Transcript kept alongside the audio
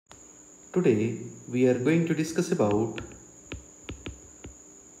Today we are going to discuss about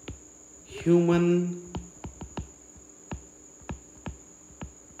human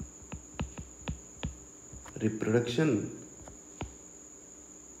reproduction.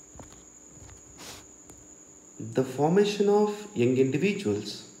 The formation of young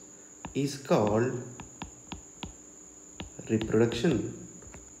individuals is called reproduction.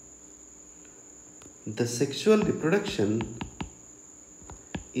 The sexual reproduction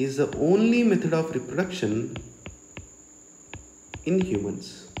is the only method of reproduction in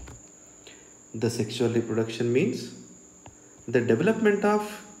humans. The sexual reproduction means the development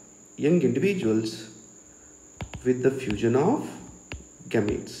of young individuals with the fusion of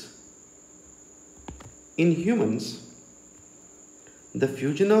gametes. In humans, the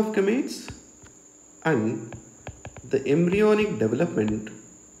fusion of gametes and the embryonic development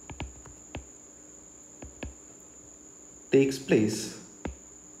takes place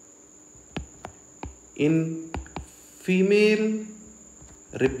in female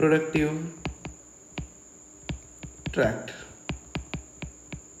reproductive tract.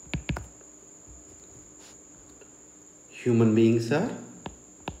 Human beings are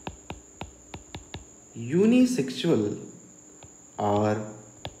unisexual or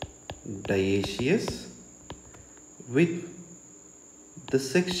dioecious with the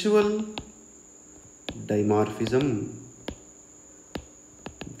sexual dimorphism.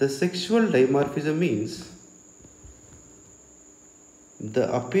 The sexual dimorphism means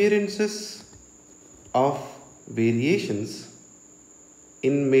the appearances of variations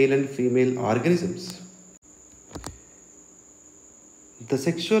in male and female organisms. The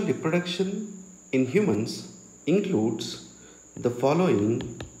sexual reproduction in humans includes the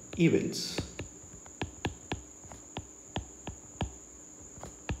following events.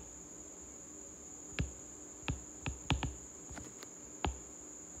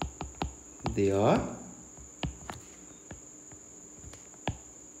 They are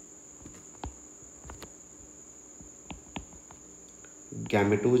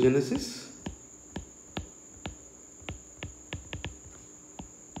gametogenesis,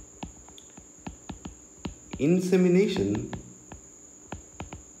 insemination,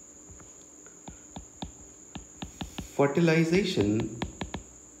 fertilization,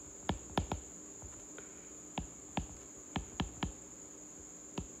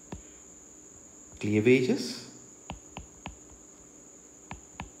 cleavages,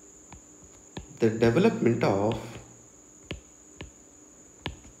 the development of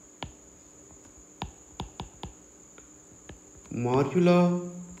morula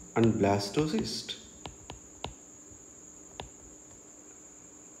and blastocyst,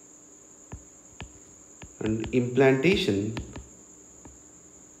 and implantation,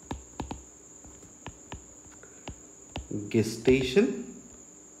 gestation,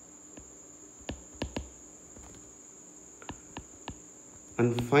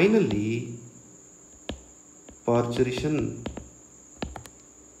 and finally parturition.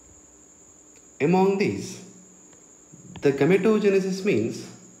 Among these, the gametogenesis means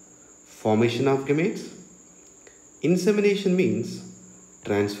formation of gametes, insemination means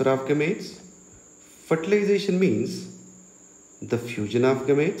transfer of gametes, fertilization means the fusion of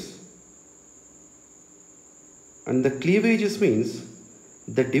gametes, and the cleavages means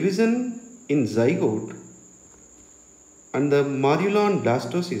the division in zygote, and the morula and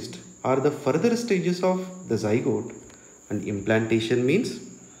blastocyst are the further stages of the zygote, and implantation means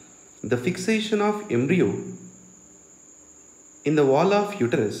the fixation of embryo in the wall of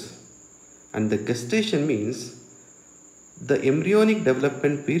uterus, and the gestation means the embryonic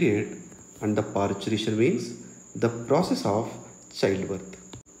development period, and the parturition means the process of childbirth.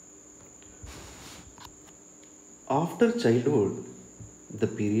 After childhood, the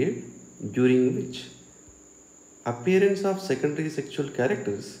period during which appearance of secondary sexual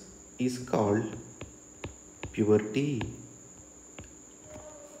characters is called puberty,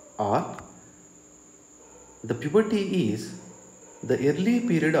 or the puberty is the early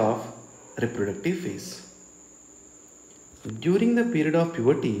period of reproductive phase. During the period of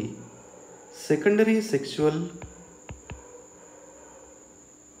puberty, secondary sexual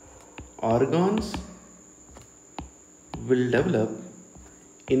organs will develop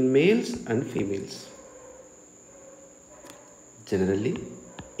in males and females. Generally,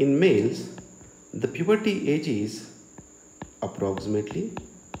 in males, the puberty age is approximately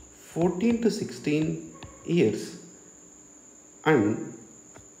 14 to 16 years, and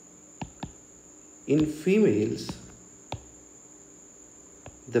in females,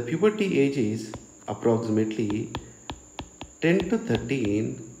 the puberty age is approximately 10 to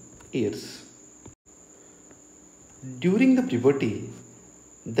 13 years. During the puberty,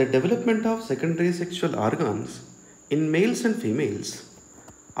 The development of secondary sexual organs in males and females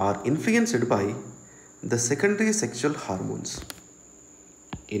are influenced by the secondary sexual hormones.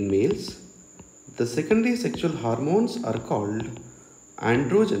 In males, the secondary sexual hormones are called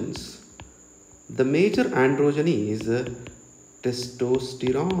androgens. The major androgen is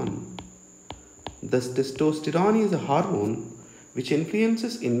testosterone. Thus, testosterone is a hormone which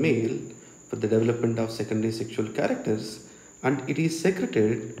influences in male for the development of secondary sexual characters, and it is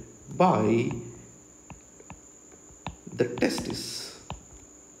secreted by the testis.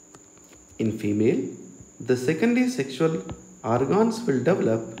 In female, the secondary sexual organs will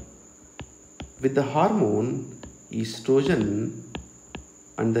develop with the hormone estrogen,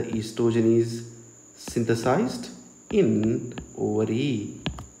 and the estrogen is synthesized in ovary.